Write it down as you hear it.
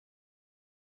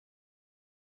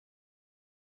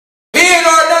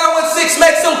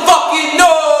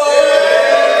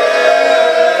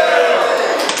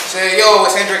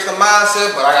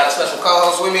mindset, but I got a special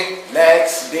co-host with me.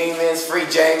 Next, Demons, Free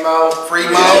J-Mo. Free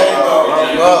Mo.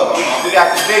 We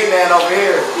got the big man over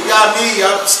here. You got me.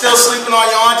 I'm still sleeping on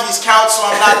your auntie's couch, so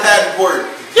I'm not that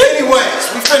important. Anyways,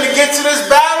 we finna get to this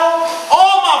battle.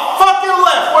 On my fucking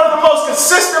left, one of the most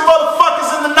consistent motherfuckers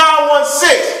in the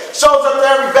 916. Shows up to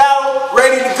every battle,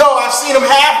 ready to go. I've seen him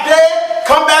half dead,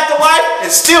 come back to life,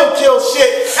 and still kill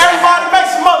shit. Everybody make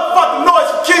some motherfucking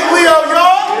noise for King Leo,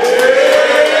 y'all.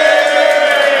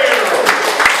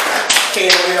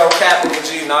 King Leo, capital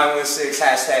G, 916,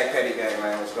 hashtag petty gang,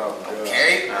 man. Let's go.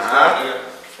 Okay.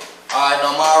 Alright,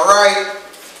 on my right,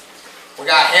 we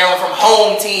got Harold from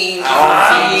HomeTeam.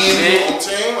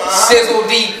 HomeTeam. Cizzle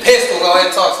D Pistol. Go ahead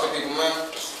and talk to the people, man.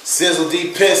 Cizzle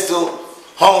D Pistol,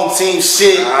 HomeTeam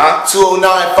shit,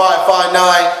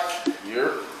 209-559.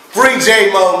 Free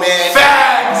J-Mo, man.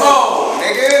 Facts!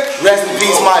 Nigga. Rest in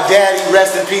peace, my daddy.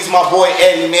 Rest in peace, my boy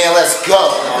Eddie, man. Let's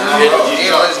go.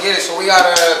 Yeah, let's get it. So we got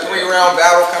a 3-round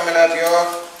battle coming up, y'all.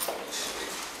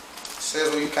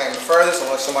 Cizzle, you came the furthest,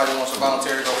 unless somebody wants to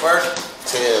volunteer to go first.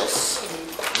 Tails.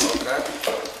 Okay.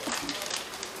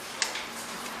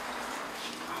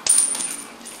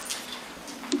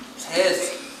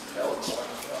 Heads.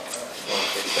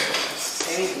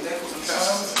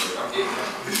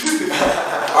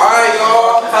 Alright,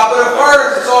 y'all. Top of the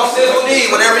first. It's on Cizzle D.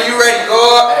 Whenever you ready,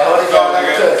 go up. Hey, hold it down, let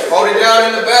him cook. Hold it down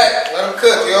in the back. Let him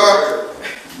cook, y'all.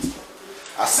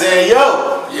 I said,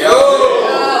 yo.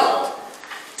 Yo.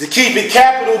 To keep it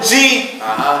capital G,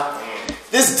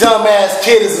 this dumbass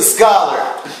kid is a scholar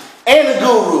and a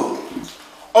guru.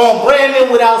 On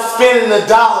Brandon without spending $1.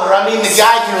 I mean, the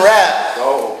guy can rap.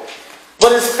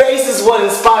 But his face is what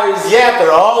inspires Yap. They're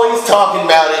always talking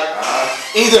about it.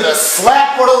 Either the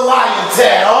slap or the lion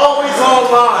tag. Always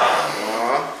online.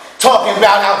 Talking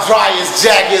about how dry his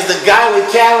jack is. The guy with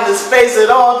cat on his face at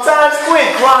all times.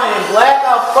 Quit crying, Black.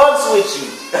 I fucks with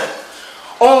you.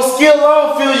 On skill, I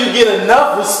don't feel you get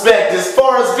enough respect. As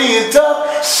far as being tough,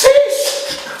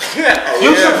 sheesh.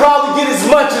 You should probably get as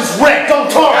much as wreck. Don't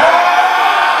talk.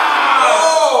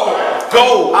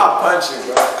 Go. I'll punch you,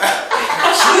 bro.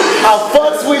 I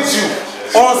fucks with you.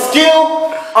 On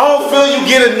skill, I don't feel you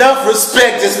get enough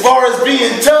respect. As far as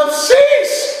being tough,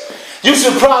 sheesh. You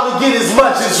should probably get as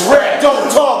much as wreck. Don't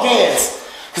talk hands.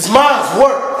 Cause mine's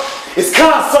work. It's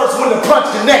concerts when the punch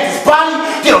connects his body,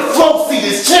 get a float seat,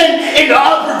 his chin in the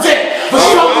upper deck. But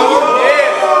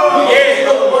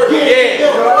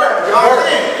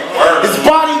his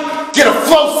body, get a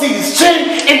float seat, his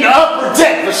chin in the upper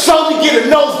deck. But surely get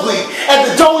a nosebleed. At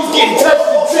the door, he's getting touched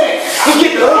in the check. He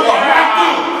get the hook right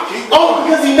there. All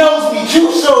because he knows me,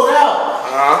 Q showed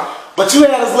out. But you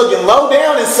had us looking low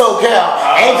down in SoCal.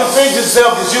 Ain't defend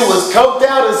yourself because you was coked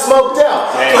out and smoked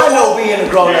out. I know being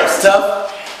a grown-up's tough.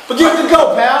 But give it a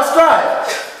go, pal. Strive.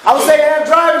 I would say have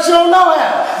drive, but you don't know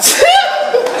how.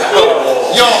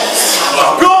 Yo.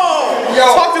 Go. Yo.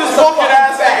 Talk to this bucket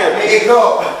ass nigga.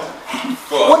 Go.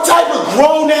 What type of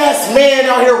grown-ass man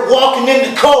out here walking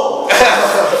in the cold?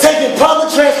 Taking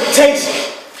public transportation.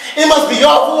 It must be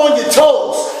awful on your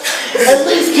toes. At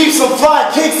least keep some fly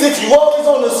kicks if you always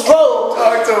on the stroll.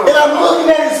 And I'm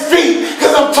looking at his feet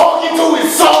because I'm talking to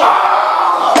his soul.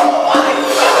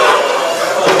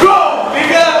 Go!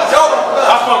 Nigga!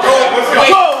 That's my goal. Let's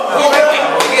go!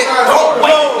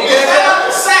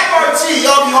 Sack RT,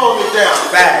 y'all be holding it down.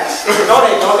 Facts.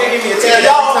 Don't they give me a 10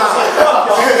 y'all.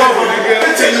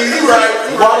 Continue, you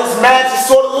right. While this match is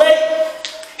sort of late,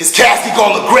 his casket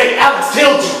gonna look great. Alex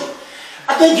killed you.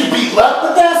 I think you beat luck,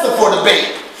 but that's up for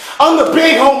debate. I'm the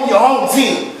big homie of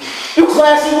HomeTeam. You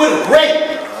clashing with a great.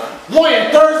 One in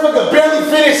thirds, but could barely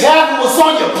finish half of what's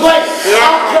on your plate.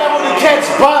 I'll travel to catch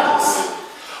bodies.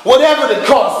 Whatever the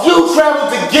cost, you travel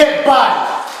to get body.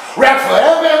 Rap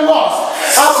forever and lost.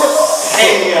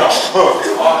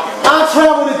 I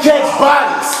travel to catch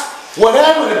bodies.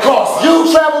 Whatever the cost, you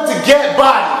travel to get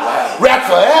body. Rap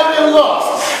forever and lost.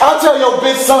 I'll tell your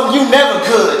bitch something you never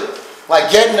could. Like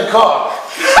get in the car.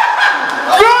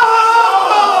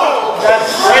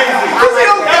 That's crazy.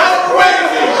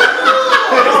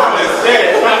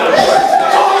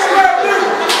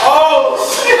 Oh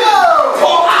shit!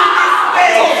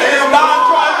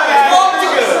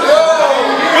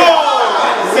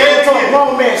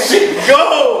 Go!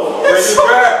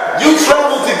 You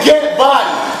travel to get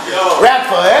body. Rap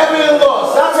forever and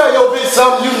lost. I'll tell your bitch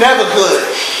something you never could.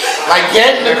 Like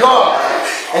get in the car.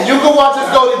 And you can watch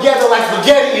us go together like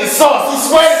spaghetti and sauce. He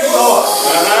swears he lost.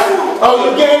 Oh,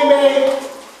 you game, man?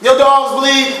 Your dogs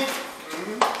bleed?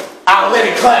 I'll let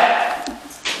it clap.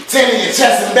 10 in your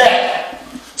chest and back.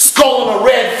 Skull on a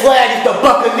red flag if the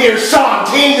Buccaneers Sean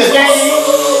King the game.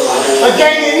 A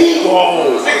gang of heat.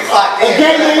 A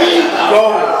gang of heat.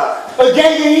 A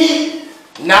gang of heat.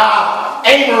 Nah,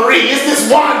 A-Marie, it's this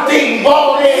one thing,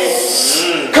 bald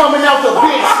head, coming out the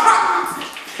bitch.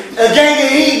 A gang of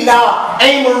heat, nah,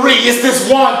 A-Marie, it's this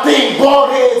one thing,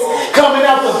 bald heads, coming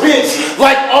out the bitch,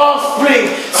 like offspring.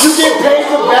 You get paid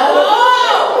to battle?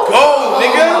 Go,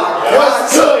 nigga.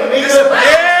 What's good, nigga?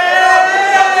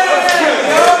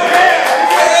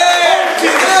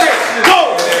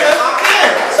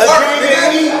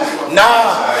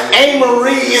 Nah,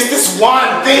 A-Marie, it's this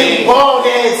one thing, bald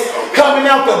heads coming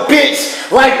out the bitch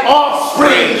like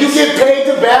offspring. You get paid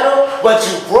to battle, but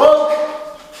you broke.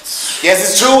 Yes,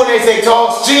 it's true when they say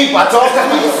talk's cheap. I talk to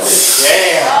people.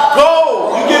 Damn.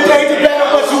 Go. You get paid to battle,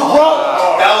 but you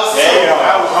broke. That was two.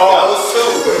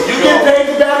 You get paid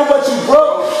to battle, but you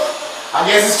broke. I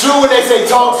guess it's true when they say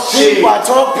talk's cheap. I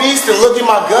talk peace to look at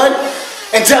my gun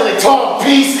and tell it talk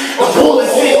peace. The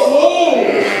bullet's hit.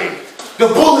 The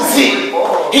bullet's hit.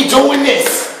 He doing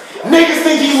this. Niggas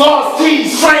think he lost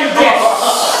keys, train death.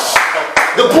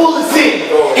 The bullet's hit.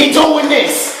 He doing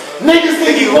this. Niggas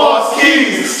think he lost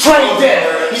keys, train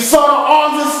death. He saw the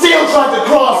arms and still tried to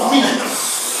cross me.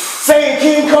 Saying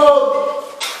King Code.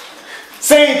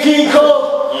 Saying King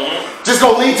Code. Just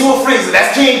gonna lead to a freezer.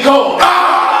 That's King Code.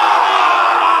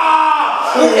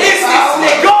 Who is this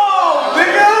nigga?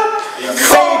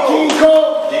 Saying King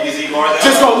Code.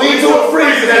 Just gonna lead to a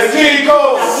freezer. That's King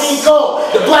Code. King Code.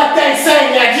 The black thing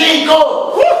saying that King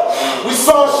Code. We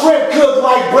saw shrimp cooked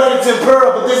like bread and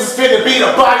tempura, but this is finna beat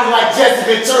a body like Jesse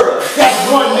Ventura. That's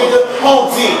one nigga,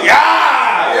 HomeTeam.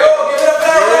 Yeah! Yo, give it up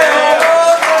there, man.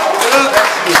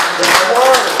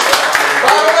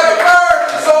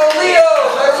 It's on Leo.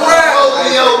 Let's rap.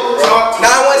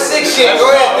 916 shit.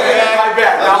 Go ahead, man. Right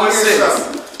back.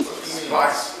 916.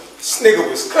 This nigga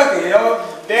was cooking, yo.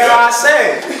 Dare I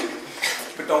say.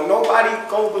 But don't nobody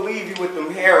go believe you with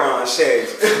them hair-on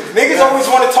shades. Niggas always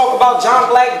want to talk about John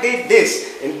Black did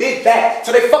this and did that.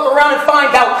 So they fuck around and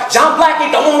find out John Black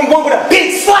ain't the only one with a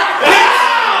big slap.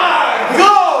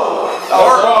 Go!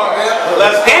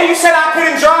 And you said I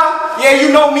couldn't drive? Yeah,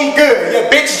 you know me good. Your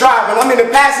bitch driving. I'm in the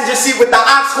passenger seat with the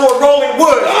Oxford rolling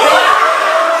wood.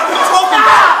 What you talking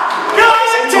about? Go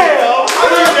ahead, tell.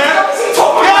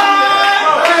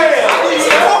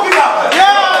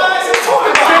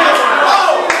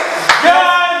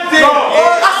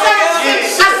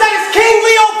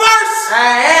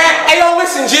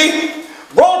 G,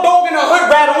 Raw Dog in a hood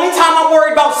rat. Only time I'm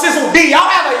worried about Cizzle D. Y'all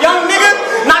have a young nigga,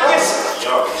 not this.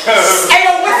 Hey,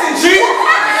 yo, listen, G.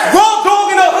 Raw Dog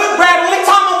in a hood rat. Only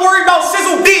time I'm worried about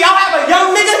Cizzle D. Y'all have a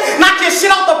young nigga, knock your shit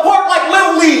out the park like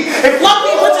Little League. If Lucky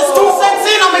puts his 2 cents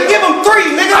in, I'ma give him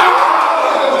 3, nigga.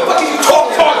 What you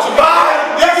talking about?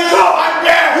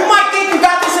 You might think you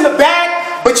got this in the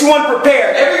bag, but you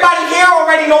unprepared. Everybody here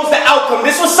already knows the outcome.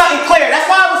 This was something clear. That's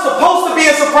why it was supposed to be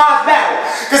a surprise battle.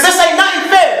 Cause this ain't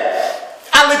nothing fair.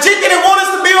 I legit didn't want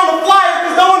us to be on the flyer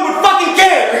because no one would fucking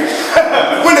care.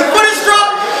 When the footage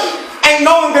drop, ain't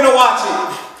no one gonna watch it.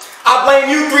 I blame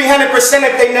you 300%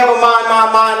 if they never mind my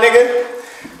mind, nigga.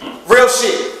 Real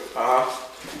shit.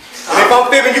 And if I'm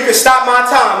fibbing, you can stop my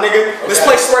time, nigga. Let's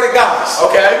play Swear to God.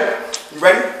 Okay. You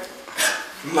ready?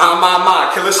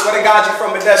 My. Killer, swear to God you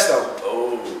from Modesto.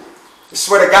 I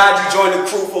swear to God you joined a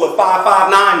crew full of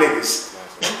 559 niggas.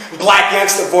 Black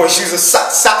gangster voice, use a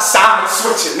side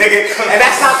switcher, nigga. And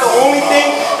that's not the only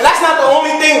thing. And that's not the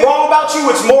only thing wrong about you.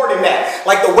 It's more than that.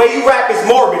 Like the way you rap is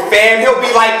morbid, fam. He'll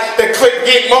be like, the clip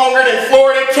get longer than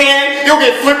Florida can. You'll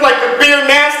get flipped like the beer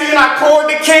nasty, and I poured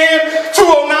the can.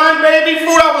 209 baby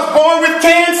food. I was born with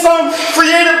cans. Some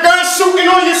creative gun shooting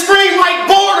on your screen like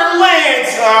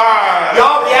Borderlands.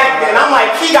 Y'all be acting. I'm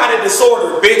like, he got a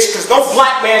disorder, bitch. Cause no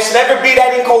black man should ever be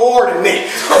that incoordinate.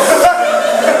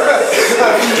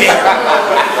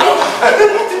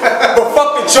 But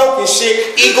fuck the joke and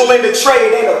shit. Eagle in the tray,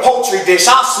 it ain't a poultry dish.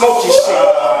 I'll smoke your shit.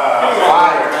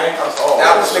 Fire, man.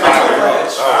 That was nigga.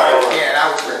 Yeah,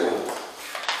 that was good.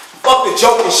 Fuck the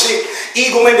joke and shit.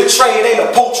 Eagle in the tray, it ain't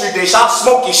a poultry dish. I'll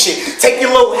smoke your shit. Take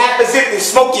your little half a zip and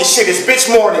smoke your shit. It's bitch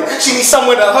morning. She needs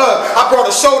someone to hug. I brought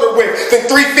a shoulder whip. Then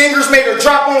 3 fingers made her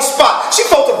drop on spot. She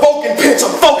felt a Vulcan pinch.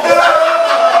 I'm focused.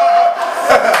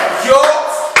 Yo.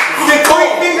 Then 3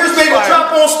 fingers made her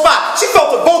drop on spot. She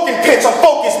felt a Vulcan pinch. I'm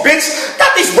focused, bitch.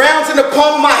 Got these rounds in the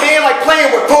palm of my hand like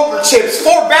playing with poker chips.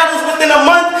 4 battles within a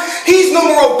month. He's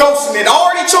numero dosing it. I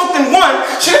already choked in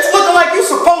 1. Shit, it's looking like you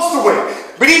supposed to win.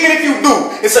 But even if you do,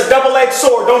 it's a double-edged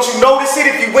sword. Don't you notice it?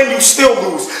 If you win, you still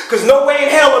lose. Cause no way in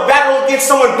hell a battle against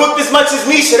someone booked as much as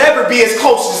me should ever be as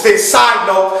close as this. Side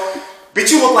note,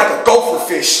 bitch, you look like a gopher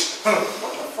fish.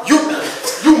 You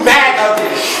mad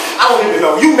ugly. I don't even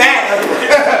know. You mad?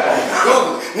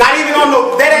 Not even on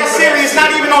no dead ass serious. Not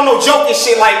even on no joking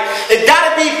shit. Like it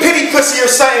gotta be pity pussy or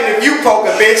something if you poke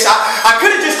a bitch. I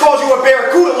could have just called you a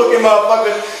barracuda looking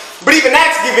motherfucker. But even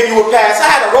that's giving you a pass. I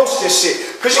had to roast this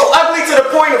shit. Cause you ugly to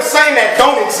the point of saying that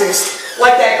don't exist.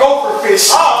 Like that gopher fish.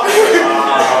 Oh.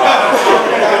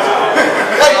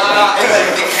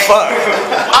 Fuck.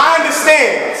 I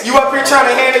understand. You up here trying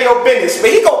to handle your business. But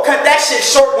he gon' cut that shit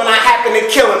short when I happen to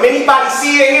kill him. Anybody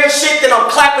see or hear shit, then I'm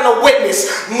clapping a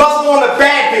witness. Muzzle on the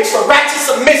bad bitch, the ratchet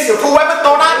submissive. Whoever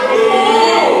thought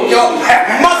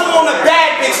muzzle on the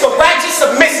bad bitch, the ratchet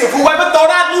submissive. Whoever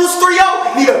thought I'd lose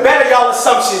 3-0, need to better y'all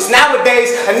assumptions. Nowadays,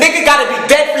 a nigga gotta be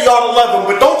dead for y'all to love him.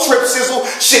 But don't trip, Cizzle.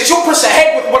 Shit, you'll push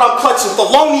ahead with what I'm clutching.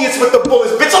 Thelonious with the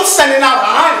bullets. Bitch, I'm sending out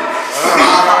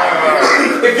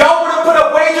 100. If y'all would've put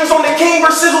up wagers on the KinG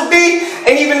versus Cizzle D,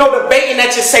 and even though debating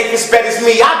that your safest bet is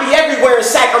me, I be everywhere in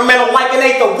Sacramento like an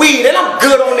eighth of weed, and I'm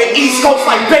good on the East Coast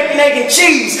like bacon, egg, and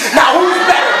cheese. Now who's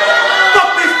better?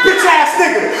 Fuck this bitch ass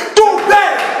nigga. Do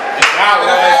better. I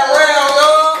love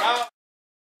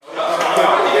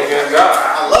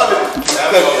it.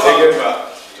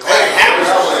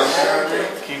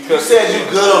 You said you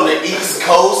good on the East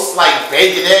Coast like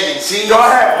bacon, egg, and cheese. Go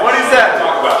ahead. What is that?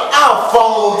 Talk about it. I'll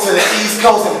follow to the East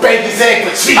Coast and bacon, egg,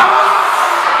 and cheese. No,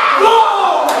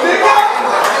 nigga.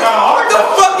 What the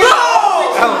fuck?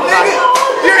 No, nigga.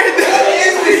 You're in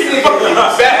this fucking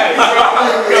bad.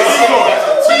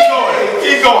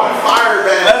 Keep going. Fire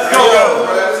bag. Let's go.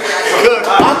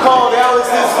 I called Alex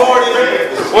this morning.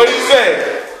 What did he say?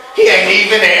 He ain't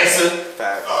even answered.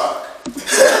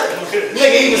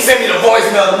 Nigga even sent me the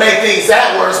voicemail to make things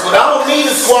that worse, but I don't need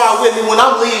a squad with me when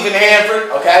I'm leaving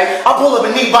Hanford. Okay. I pull up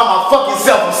and eat by my fucking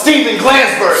self. I'm Steven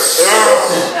Glansberg.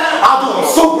 I'll do him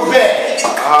super bad.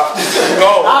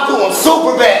 Go. I'll do him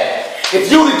super bad.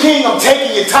 If you the king, I'm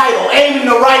taking your title, aiming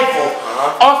the rifle.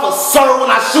 Officer,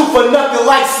 when I shoot for nothing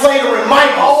like Slater and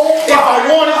Michael. If I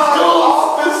want his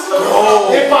jewels,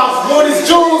 if I want his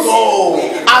jewels,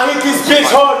 I hit this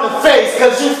bitch hard in the face,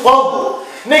 cause you fumbled.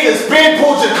 Niggas been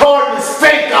pulled your card and it's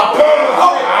fake. I pulled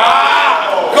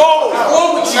it. Go.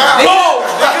 What would you do? Go.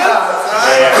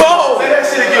 Say that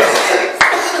shit again.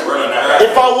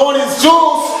 If I want his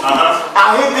jewels,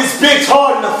 I hit this bitch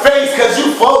hard in the face cause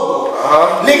you fumbled.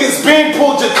 Niggas been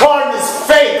pulled your card and it's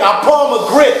fake. I palm a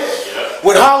grip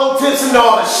with hollow tips and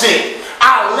all the shit.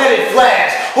 I let it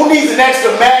flash. Who needs an extra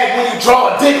mag when you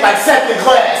draw a dick like second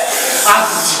class?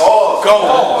 Go.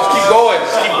 Just keep going.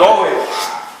 Just keep going.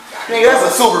 Nigga, that's a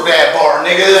super bad bar,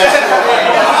 nigga.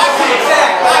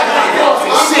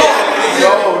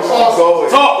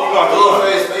 Go. Talk.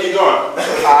 Where you going?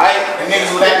 Alright? And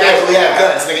niggas would actually have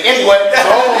guns, nigga. Anyway,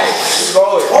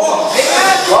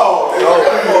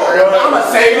 I'ma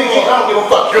say it again. I don't give a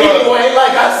fuck. Anyway,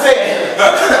 like I said,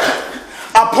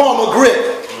 I palm a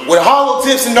grip with hollow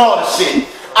tips and all the shit.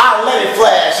 I let it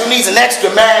flash. Who needs an extra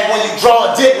mag when you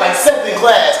draw a dick like second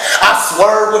class? I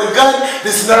swerve with a gun.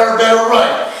 This nerve better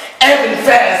run. Evan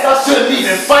fast. I shouldn't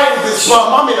even fight with this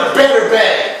bum. I'm in a better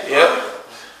bag. Yep.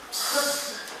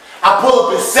 I pull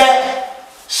up and set,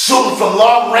 shooting from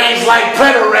long range like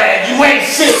Predator rag. You ain't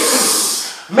shit.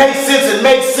 Make sense and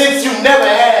make sense you never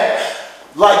had.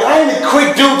 Like I ain't a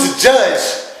quick dude to judge,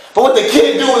 but what the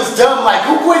kid do is dumb. Like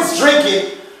who quits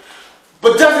drinking,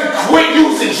 but doesn't quit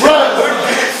using drugs?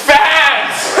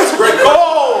 Fast.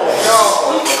 Go.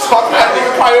 Talk about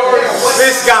nigga priorities.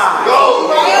 This guy. Go.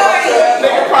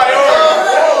 Nigga priorities.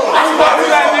 Talk to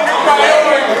that nigga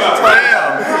priorities.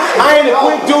 I ain't a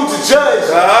quick dude to judge,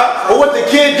 but what the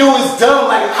kid do is dumb.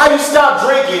 Like how you stop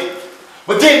drinking,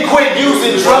 but then quit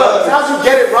using drugs? How'd you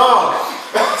get it wrong?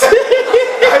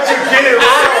 How'd you get it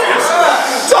wrong?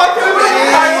 Talk to the nigga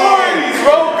priorities,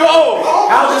 bro. Go.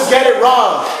 How'd you get it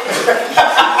wrong?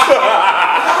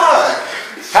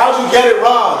 How'd you get it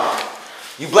wrong?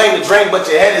 You blame the drink, but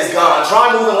your head is gone.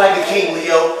 Try moving like a king,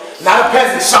 Leo. Not a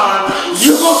peasant, Sean.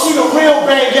 You gon' see the real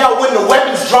bang out when the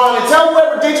weapon's drawn. And tell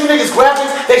whoever did you niggas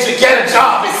graphics, they should get a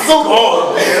job. It's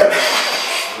super.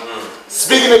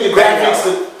 Speaking of your graphics,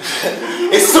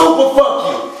 it's super fuck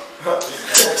you.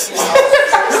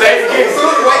 Say it again.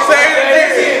 Say it again.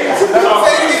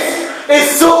 It's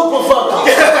super fuck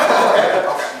you.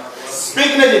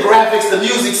 Speaking of your graphics, the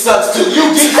music sucks too.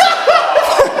 You geeks.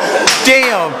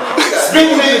 Damn.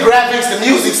 Speaking of your graphics, the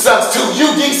music sucks too.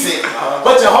 You geeks it.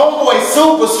 But your homeboy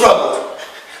super struggle.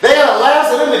 They got a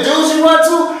laughs at them, the dudes you run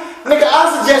to. Nigga, I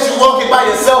suggest you walk it by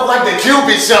yourself like the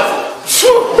Cupid shuffle.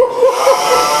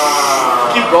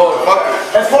 Keep going. Fuck it.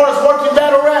 As far as working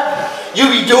battle rap, you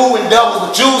be doing doubles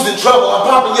with Jews in trouble. I'm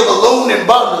popping your balloon and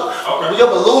bubble. Okay. Your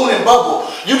balloon and bubble.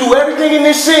 You do everything in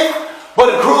this shit, but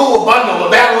a crew, a bundle, a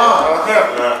Babylon.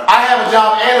 I have a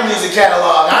job and a music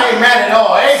catalog. I ain't mad at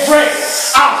all. Hey, Drake,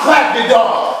 I'll clap your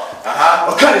dog.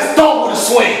 I'll cut his throat with a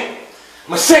swing.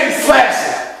 Mercedes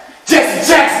flashing. Jesse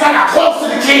Jackson, I got close to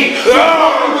the king.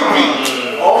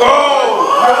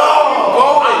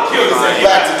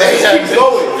 Back today. Keep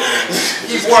going.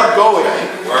 Keep going.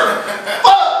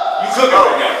 You cooking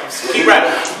right now. Keep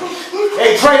rapping.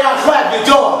 Hey, Trey, I'll clap your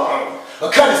dog.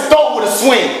 I'll cut his throat with a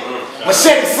swing.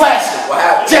 Machete slashing.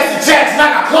 Jesse Jackson, I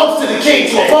got close to the king.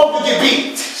 To a vocal get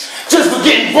beat. Just for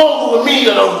getting vocal with me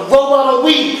or the robot on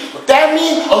weed. What that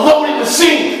mean? A loaded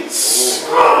machine.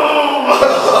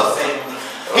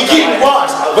 He getting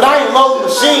washed, but I ain't loading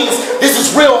machines. This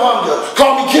is real hunger.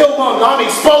 Call me Killmonger, I'm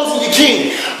exposing your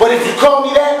king. But if you call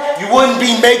me that, you wouldn't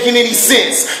be making any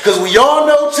sense. Cause we all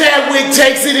know Chadwick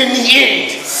takes it in the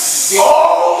end.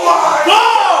 Oh my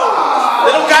God!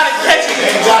 They don't gotta catch it.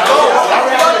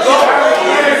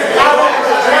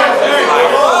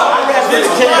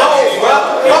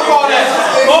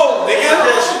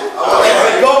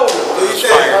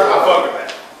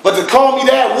 But to call me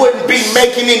that wouldn't be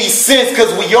making any sense,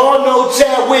 cause we all know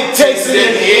Chadwick takes it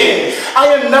in the end.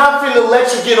 I am not finna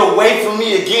let you get away from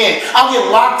me again. I'll get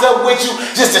locked up with you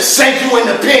just to shank you in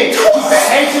the pen. Keep the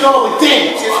hatred all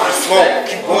within.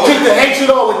 Keep the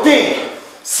hatred all within.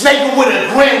 Snaking with a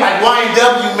grin like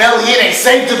YNW Melly, it ain't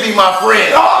safe to be my friend.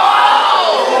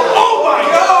 Oh my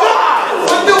God!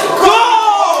 What the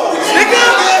go,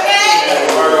 nigga?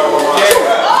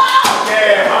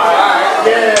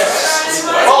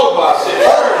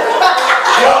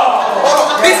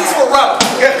 This is for rubber.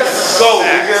 Go,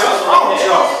 nigga.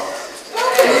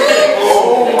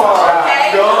 Oh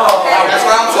my God. That's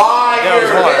what I'm talking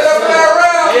about.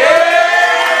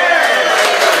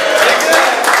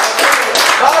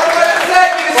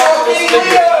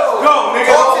 Go,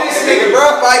 nigga. Talk to this nigga, bro,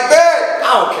 like that. I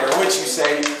don't care what you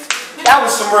say. That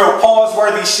was some real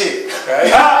pause-worthy shit.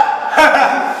 Okay.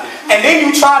 And then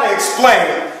you try to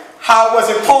explain how it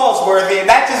wasn't pause-worthy, and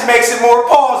that just makes it more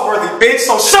pause-worthy, bitch.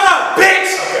 So shut up, bitch!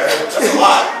 Okay, that's a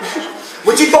lot.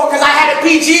 What you thought, cause I had a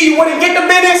PG, you wouldn't get the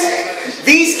business?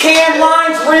 These can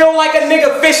lines reel like a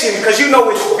nigga fishing, cause you know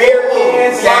it's beer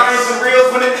cans, lines, and reels.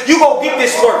 You go get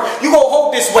this work. You go hold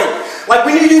this weight. Like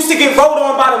when you used to get voted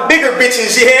on by them bigger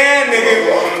bitches, yeah, nigga.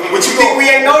 What you think we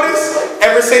ain't noticed?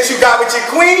 Ever since you got with your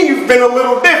queen, you've been a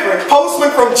little different.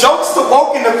 Postman from jokes to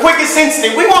woke in the quickest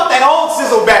instant. We want that old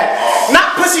Cizzle back.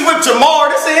 Not pussy with Jamar,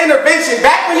 this an intervention.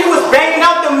 Back when you was banging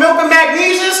out the milk and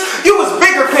magnesias, you was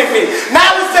bigger pimping.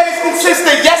 Nowadays consist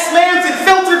of yes ma'ams and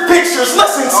filtered pictures.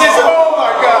 Listen, Cizzle. Oh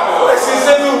my God. Listen,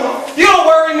 Cizzle. You don't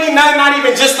worry me none, not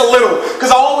even just a little.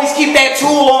 Cause I always keep that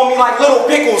tool on me like little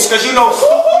pickles. Cause you know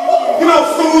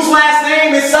Stu's last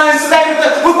name is son. So that is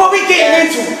what we getting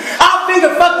into. I'll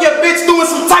finger fuck your bitch doing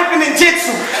some typing in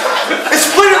jitsu. It's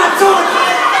split it to it.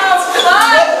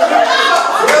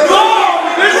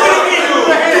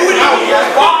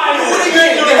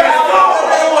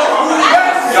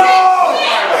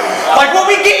 Like what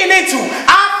we getting into?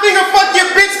 I'll finger fuck your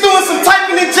bitch doing some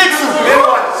typing in jitsu.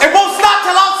 It won't stop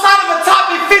till outside of a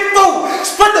top it fit through.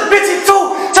 Split the bitch in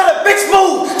two till the bitch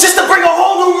move. Just to bring a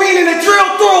whole new meaning to drill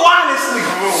through, honestly.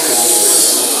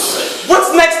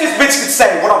 What's next this bitch could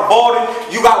say? When I'm balding,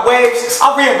 you got waves.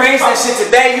 I'll rearrange that shit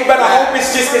today. You better hope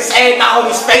it's just this egg, not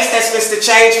homie's face that's Mr.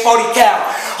 Change 40 cal.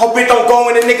 Hope it don't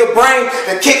go in a nigga brain.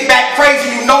 The kick back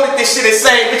crazy, you know that this shit is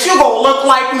same. But you gon' look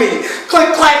like me.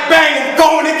 Click, clack, bang, and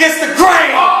going against the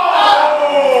grain.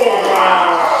 Oh,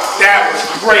 wow. That was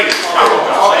great.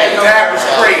 That was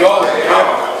great.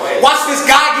 Watch this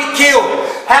guy get killed.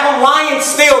 Have him lying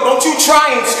still. Don't you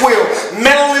try and squeal.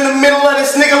 Metal in the middle of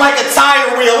this nigga like a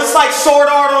tire wheel. It's like sword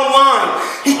art online.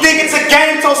 He think it's a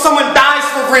game till someone dies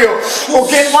for real. Or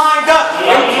get lined up.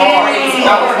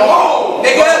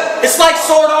 Nigga, it's like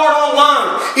sword art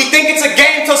online. He think it's a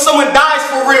game till someone dies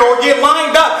for real. Or get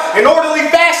lined up in orderly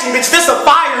fashion. Bitch, this a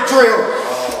fire drill.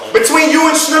 Between you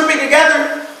and Shrimpy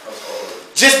together,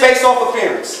 just based off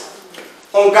appearance.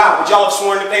 On God, would y'all have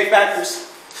sworn that they factors?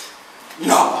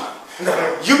 No.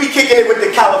 You be kicking it with the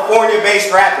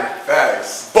California-based rapper.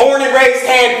 Facts. Born and raised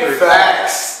Hanford.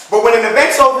 Facts. But when an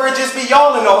event's over, it just be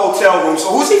y'all in the hotel room.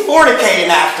 So who's he fornicating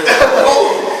after?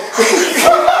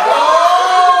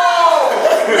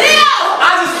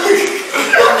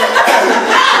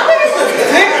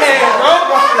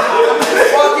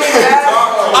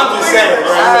 I'm just saying,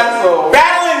 bro.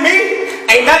 Battling me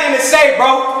ain't nothing to say,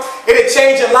 bro. It'll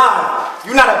change your life.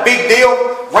 You not a big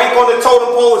deal. Rank on the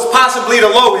totem pole is possibly the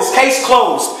lowest. Case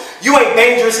closed. You ain't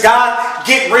dangerous, God.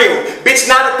 Get real. Bitch,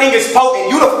 not a thing is potent.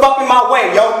 You the fuck in my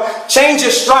way, yo. Change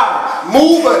your stride.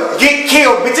 move or get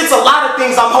killed. Bitch, it's a lot of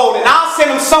things I'm holding. I'll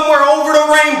send them somewhere over the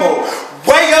rainbow.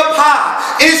 Way up high.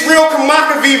 Israel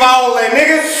Kamakaviva, all that,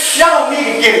 nigga. Y'all don't need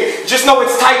to get it. Just know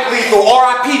it's type lethal.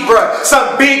 R.I.P., bruh.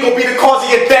 Something big will be the cause of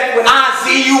your death when I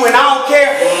see you, and I don't care.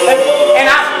 And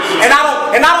I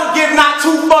don't give not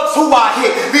two fucks who I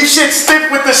hit. These shit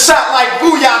stiff with the shot like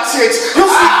booyah chicks. You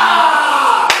see?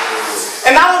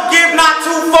 And I don't give not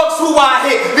two fucks who I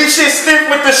hit. These shit stiff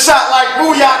with the shot like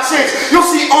booyah chicks. You'll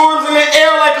see arms in the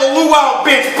air like a luau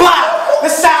bitch. Blah!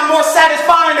 This sound more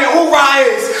satisfying than hoorah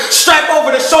is. Strap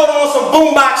over the shoulder on some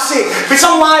boombox shit. Bitch,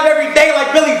 I'm live every day like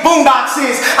Billy Boondocks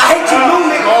is. I hate you new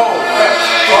niggas.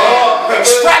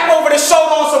 Strap over the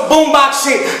shoulder on some boombox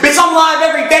shit. Bitch, I'm live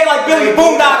every day like Billy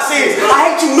Boondocks is.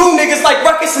 I hate you new niggas like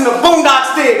Ruckus and the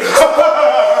Boondocks did.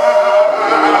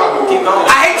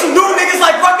 I hate you new niggas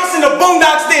like Ruckus and the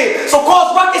Boondocks did. So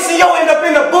cause Ruckus and yo end up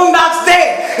in the Boondocks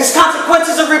dead. There's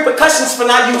consequences and repercussions for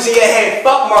not using your head.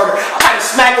 Fuck murder. I gotta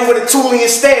smack him with a toolie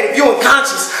instead. If you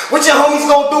unconscious, what your homies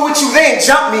gonna do with you then?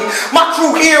 Jump me. My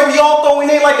crew here, we all throwing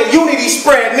in like a unity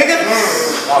spread, nigga.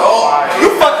 You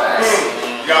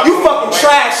fucking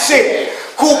trash shit.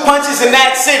 Cool punches and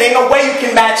that's it. Ain't no way you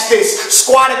can match this.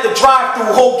 Squad at the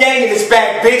drive-thru, whole gang in his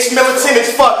bag, bitch. Militant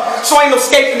as fuck, so ain't no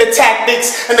escaping the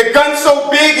tactics. And the gun's so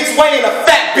big, it's weighing a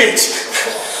fat bitch.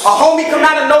 A homie come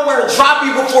out of nowhere and drop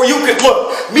you before you could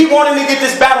look. Me wanting to get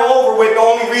this battle over with, the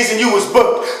only reason you was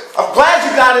booked. I'm glad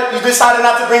you got it. You decided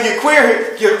not to bring your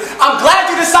queer here. I'm glad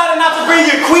you decided not to bring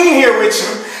your queen here with you,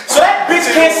 so that bitch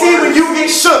can't see when you get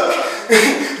shook.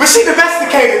 But she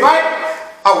domesticated, right?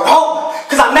 I would hope,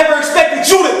 cause I never expected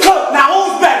you to cook. Now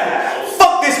who's better?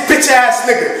 Fuck this bitch ass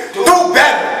nigga. Do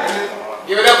better.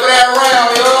 Give it up for that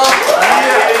round, yo.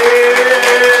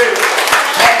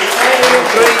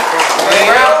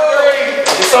 Round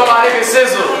 3. You saw my nigga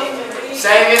Cizzle.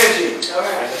 Same energy.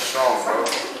 That's strong, bro.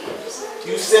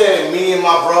 You said me and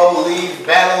my bro leave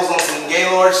battles on some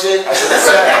Gaylord shit? I said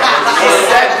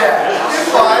that.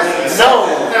 No.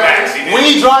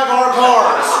 We drive our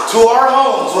cars to our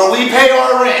homes where we pay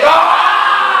our rent.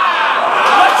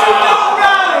 What you know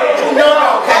about it? You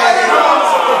know,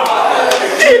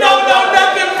 You don't know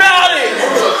nothing about it.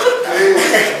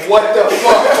 what the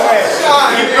fuck, man?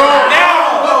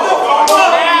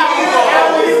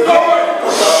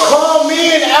 Call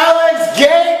me and Alex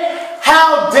gay?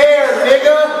 How dare,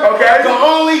 nigga? Okay. The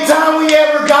only time we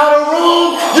ever got a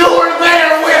room, you were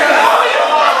there with us.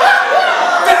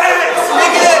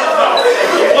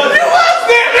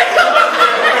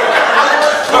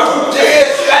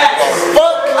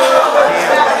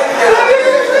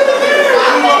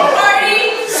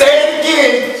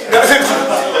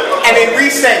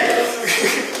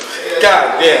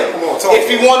 God damn. If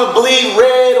you want to bleed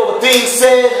red or things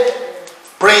said,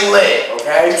 bring lead.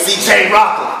 Okay. See Jay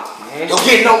Rockland. You'll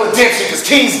get no redemption because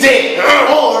King's dead.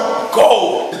 Or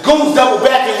gold. The goons double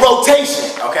back in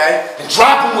rotation. Okay. And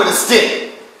drop him with a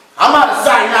stick. I'm out of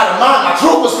sight and out of mind. My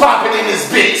troop was popping in this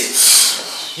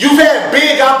bitch. You've had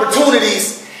big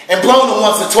opportunities and blown them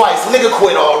once or twice. Nigga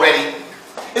quit already.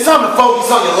 It's time to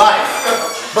focus on your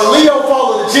life. But Leo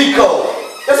followed the G code.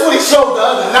 That's what he showed the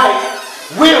other night.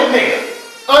 Real nigga.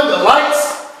 Under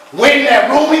lights, win that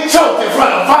room and choke in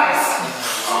front of Vice.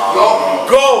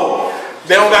 Go.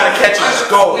 They don't gotta catch you. Just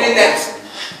go. Win that.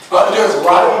 Just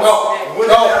ride. Go.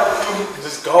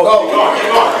 Just go.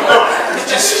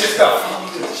 Just go.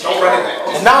 Don't run in there.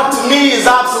 And now to me is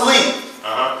obsolete.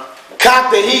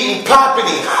 Cock the heat and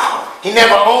poppity. He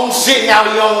never owned shit, now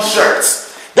he owns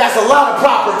shirts. That's a lot of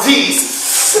properties.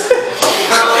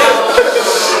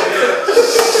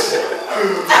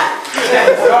 He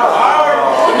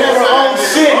never owned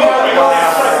shit, now he owns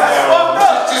shirts.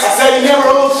 I said he never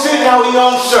owned shit, now he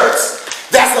owns shirts.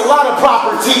 That's a lot of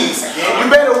properties. You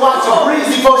better watch her breeze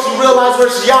before she realizes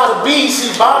where she ought to be.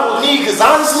 She's bottled me, because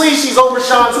honestly, she's over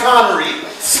Sean's Connery.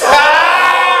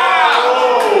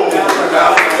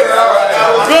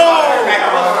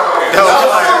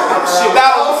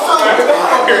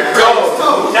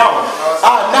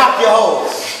 I'll knock your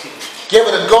hoes. Give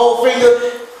it a gold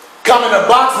finger. Come in a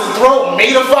box and throw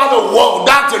me the father. Whoa,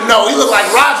 Dr. No, he look like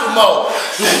Roger Moe.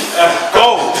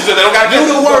 Go. They don't gotta You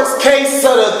the worst case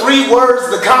of the 3 words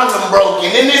the condom broke.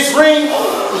 And in this ring,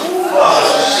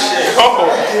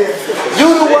 you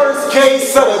the worst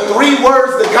case of the 3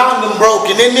 words the condom broke.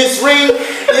 And in this ring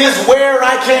is where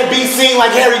I can't be seen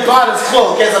like Harry Potter's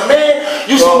cloak. As a man,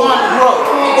 you should want to grow.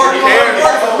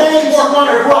 As a man, you should want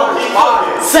to grow.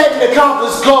 Set and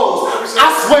accomplish goals.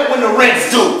 I sweat when the rent's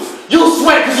due. You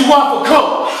sweat because you want for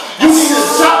coke. You need a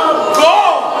job. Go.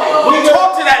 We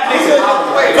talk to that nigga.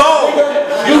 Go.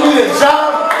 You need a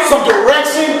job, some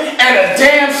direction, and a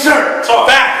damn shirt.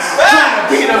 Facts.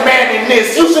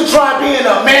 this. You should try being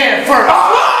a man first.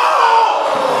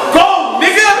 Go,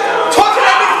 nigga. Talk to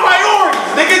that nigga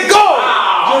priorities, nigga. Go.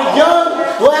 You're young,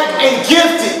 black, and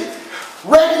gifted.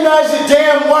 Recognize your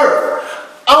damn worth.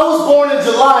 I was born in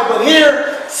July, but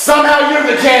here, somehow you're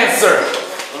the cancer.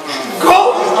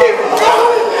 Go. Keep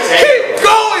going. Keep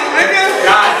going, nigga.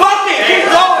 Fuck it.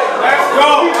 Keep going. Let's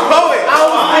go. Keep going. I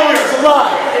was born in July,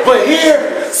 but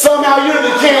here, somehow you're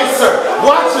the cancer.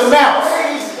 Watch your mouth.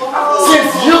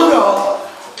 Since you don't,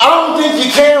 I don't think you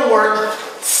can work.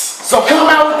 So come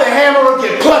out with the hammer or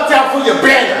get plucked out for your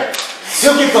banner.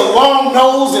 He'll get the long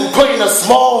nose and put in a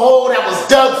small hole that was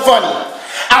dug funny.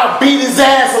 I'll beat his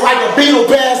ass like a beetle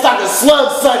pass like a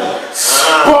slug sunny.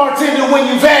 Bartender, when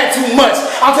you've had too much,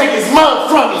 I'll take his mug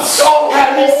from you.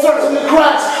 Have me searching the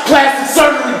crotch, plastic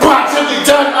surgery box till you're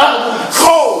done ugly.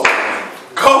 Cold.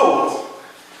 Cold.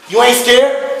 You ain't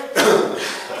scared?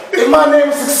 If my name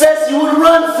was Success, you would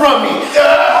run from me.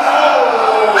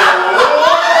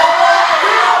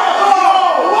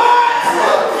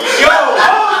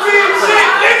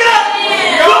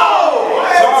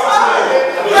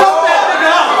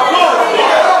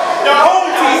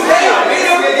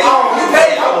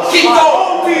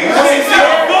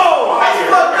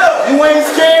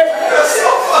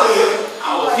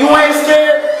 You ain't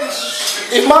scared?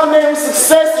 If my name was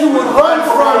Success, you would run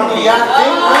from me. I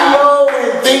think Leo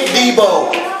and think Debo.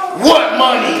 What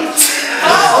money?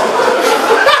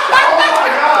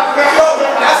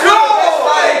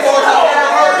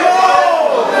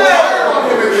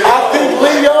 I think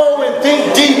Leo and think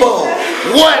Debo.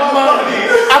 What money?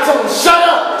 I tell him, shut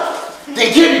up. Then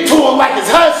give it to him like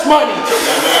it's hush money.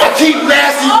 I keep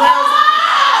nasty rounds.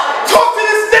 Talk to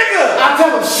this nigga. I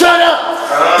tell him, shut up.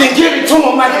 Then give it to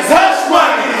him like it's hush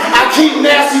money. I keep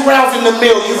nasty rounds in the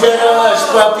mill. You better hush,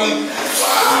 puppy.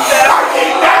 I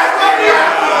keep nasty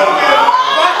rounds.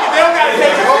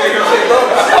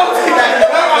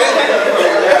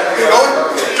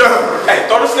 Hey,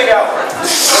 throw this nigga out.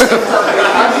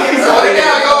 Hold it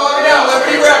down, go, hold it down. Let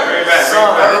me rap.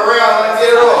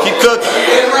 Keep cooking.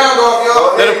 Get him round off,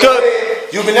 yo. Let him cook.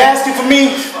 You've been asking for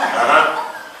me,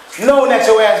 knowing that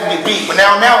your ass would get beat, but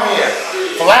now I'm out here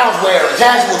for loungewear and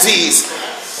casualties.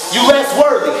 You less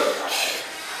worthy.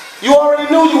 You already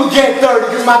knew you would get 30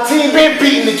 because my team been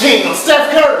beating the king. I'm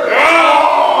Steph Curry.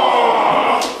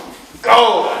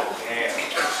 Go.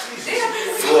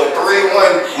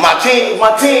 3-1. My team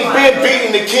been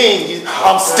beating the king.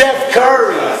 I'm Steph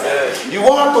Curry. You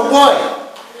aren't the one.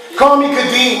 Call me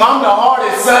Kadeem, I'm the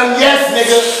hardest, son. Yes,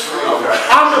 nigga.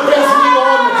 I'm the best nigga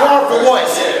on the car for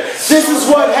once. This is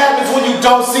what happens when you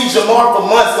don't see Jamar for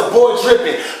months. The boy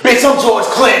tripping. Bitch, I'm George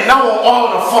Clinton. I want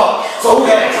all the funk. So who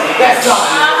that? That's John.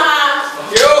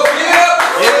 Yo, get up.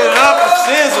 Give it up for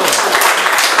Cizzle.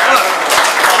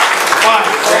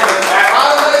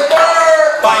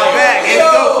 Fight back. Here we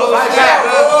go. Fight back.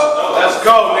 Let's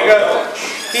go, nigga.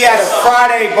 He had a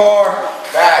Friday bar.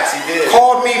 Facts, he did.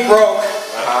 Called me broke.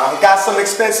 He got some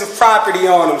expensive property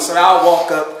on him, so I'll walk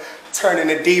up, turn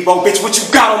into Debo. Bitch, what you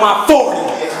got on my 40?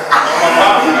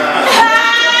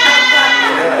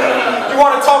 You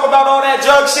want to talk about all that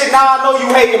jug shit? Nah, I know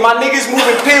you hating. My niggas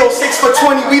moving pills, 6 for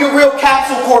 20. We the real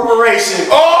capsule corporation.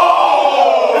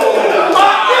 Oh!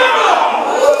 My nigga!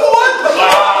 What the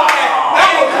fuck?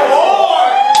 That was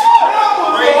hard.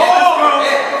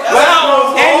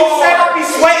 And you said I be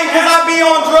sweating because I be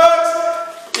on drugs?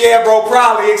 Yeah, bro,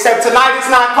 probably. Except tonight it's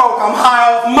not coke. I'm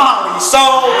high off Molly. So,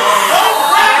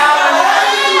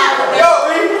 yo,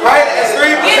 right? That's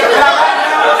 3. That's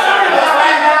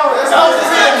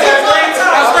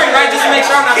 3, right? Just to make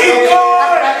sure I'm not. Keep going.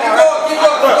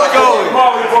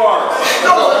 Molly bars.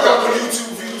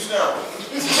 YouTube views now.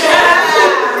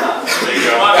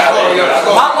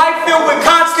 My life filled with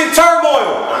constant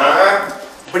turmoil.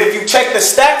 But if you check the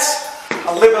stats,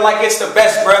 I'm living like it's the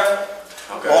best, bruh.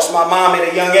 Lost my mom at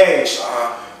a young age.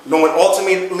 Knowing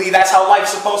ultimately that's how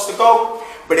life's supposed to go.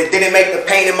 But it didn't make the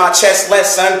pain in my chest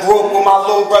less, son. Grew up with my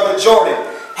little brother Jordan.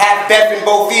 Half deaf in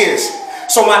both ears.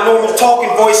 So my normal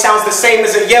talking voice sounds the same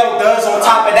as a yell does. On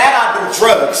top of that, I do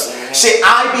drugs. Shit,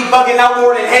 I be bugging out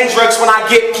more than Hendrix when I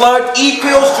get plugged.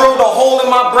 E-pills drilled a hole in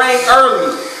my brain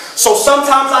early. So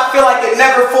sometimes I feel like it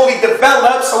never fully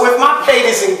developed. So if my fate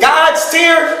is in God's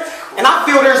tier, and I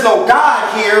feel there's no God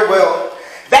here, well,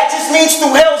 that just means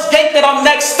through Hell's Gate that I'm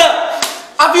next up.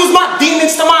 I've used my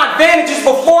demons to my advantages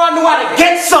before I knew how to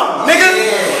get some, nigga.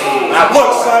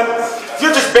 Look, son,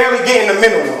 you're just barely getting the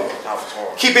minimum.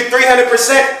 Keep it 300%.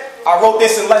 I wrote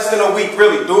this in less than a week,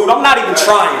 really, dude. I'm not even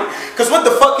trying. Cause what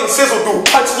the fuck can Cizzle do?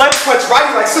 Punch left, punch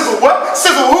right? Like, Cizzle what?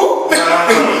 Cizzle who?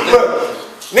 Look,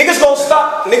 Niggas gonna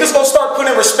start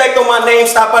putting respect on my name,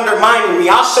 stop undermining me.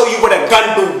 I'll show you what a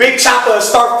gun do. Big chopper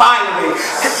start firing.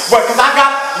 What, cause I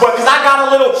got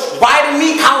a little ride in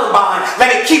me Columbine.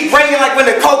 Let it keep ringing like when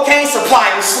the cocaine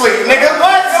supply was sleep. Nigga,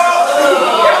 what?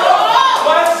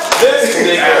 This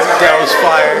nigga. That was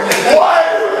fire. What?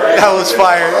 That was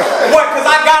fire. What? Cause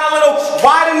I got a little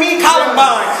ride in me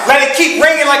Columbine. Let it keep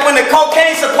ringing like when the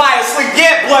cocaine supply is sleep.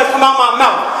 Yeah, blood come out my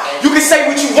mouth. You can say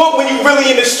what you want when you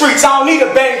really in the streets. I don't need a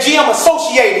bang G, I'm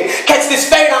associated. Catch this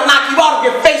fade, I'll knock you out of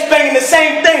your face banging the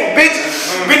same thing, bitch.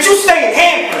 Bitch, you stay in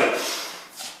Hanford.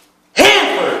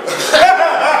 Hanford.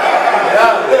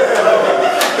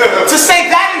 To say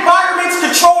that environment's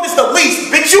controlled is the least.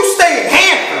 Bitch, you stay in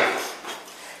Hanford.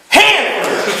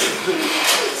 Hanford.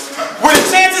 Where the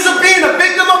chances of being a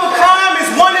victim of a crime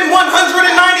is 1 in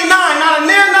 199. Not a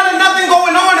near, not a nothing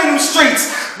going on in them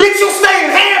streets. Bitch, you stay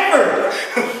in Hanford.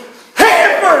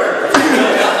 Hanford!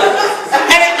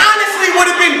 And it honestly would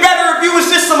have been better if you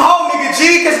was just some hoe nigga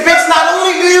G, cause bitch, not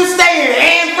only do you stay in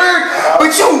Hanford,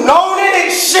 but you known it in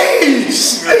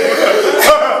sheesh.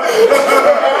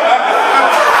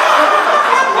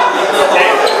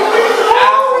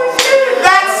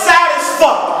 That's sad as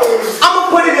fuck. I'ma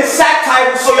put it in sack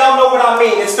title so y'all know what I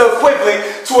mean. It's the equivalent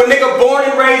to a nigga born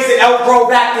and raised in Elk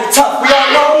Grove acting tough. We all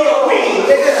know he a queen.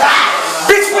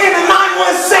 Bitch, we in the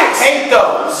 916. Hate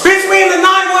those. Bitch, we in the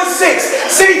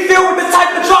 916. City filled with the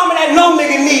type of drama that no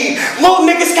nigga need. Little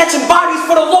niggas catching bodies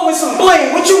for the low and some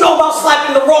bling. What you know about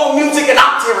slapping the wrong music in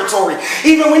our territory?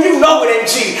 Even when you know it ain't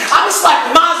G. I be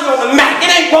slapping Mozzie on the Mac. It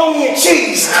ain't Boney and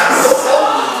cheese.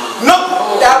 No,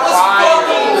 that was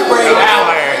fucking great.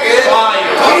 Fire.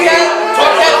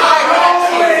 Talk that high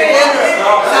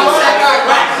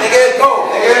rap, nigga.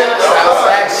 Go, nigga.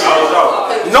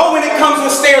 Know when it comes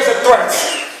with stares of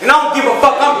threats. And I don't give a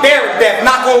fuck, I'm bearing death,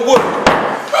 knock on wood.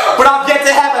 But I've yet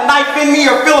to have a knife in me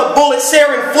or feel a bullet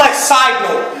searing flesh. Side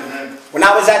note, when I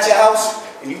was at your house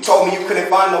and you told me you couldn't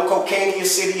find no cocaine in your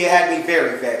city, it had me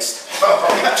very vexed. Terrible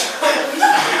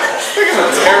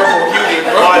human,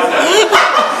 bro.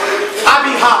 I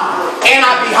be high, and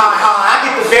I be high. I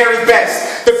get the very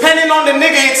best. Depending on the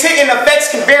nigga it's hitting,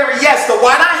 effects can vary, yes. The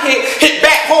one I hit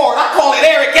back hard, I call it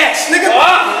Eric X, nigga.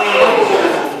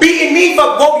 Beating me,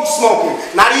 fuck Wody smoking.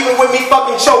 Not even with me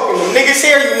fucking choking. The niggas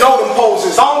here, you know them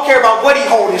poses. I don't care about what he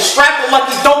holding. Strap the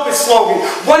lucky dopest slogan.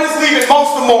 One is leaving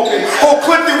most of them open. Whole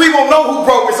clip that we won't know who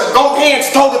broke it. So go hands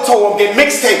toe to toe. Get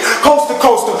mixtape, coast to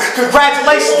coast.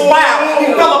 Congratulations, wow, he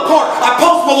fell apart. I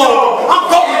post Malone. I'm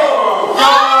going.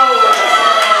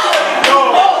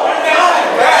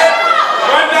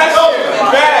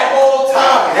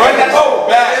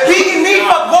 Beating me,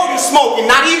 fuck Wody smoking.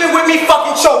 Not even with me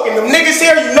fucking choking. Them niggas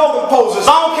here, you know them posers.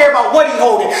 I don't care about what he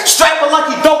holding. Strap a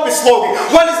lucky dopest slogan.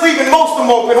 One is leaving most of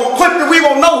them open. On clip that we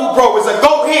won't know who broke is a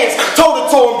go hands, toe to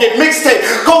toe, and get mixtape,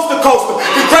 coast to coast.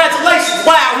 Congratulations,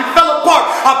 wow, he fell apart.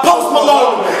 I post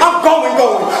Malone. I'm going.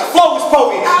 Flow is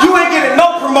potent. You ain't getting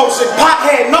no promotion.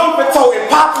 Pothead, known for toting.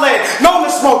 Pop lead, known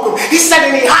to smoke him. He said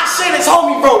any hot shit, his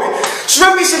homie wrote it.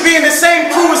 Shrimpy should be in the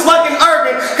same crew as Luck and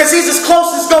Urban, cause he's as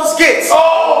close as Ghost gets.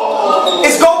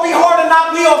 It's gonna be hard to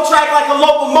knock me off track like a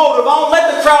locomotive. I don't let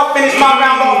the crowd finish my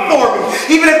round off for me,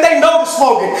 even if they know the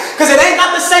slogan. Cause it ain't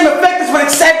got the same effect as when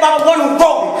it's said by the one who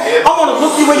wrote it. I wanna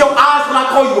look you in your eyes when I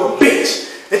call you a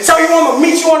bitch. And tell you I'm gonna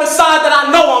meet you on the side that I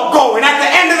know I'm going. At the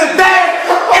end of the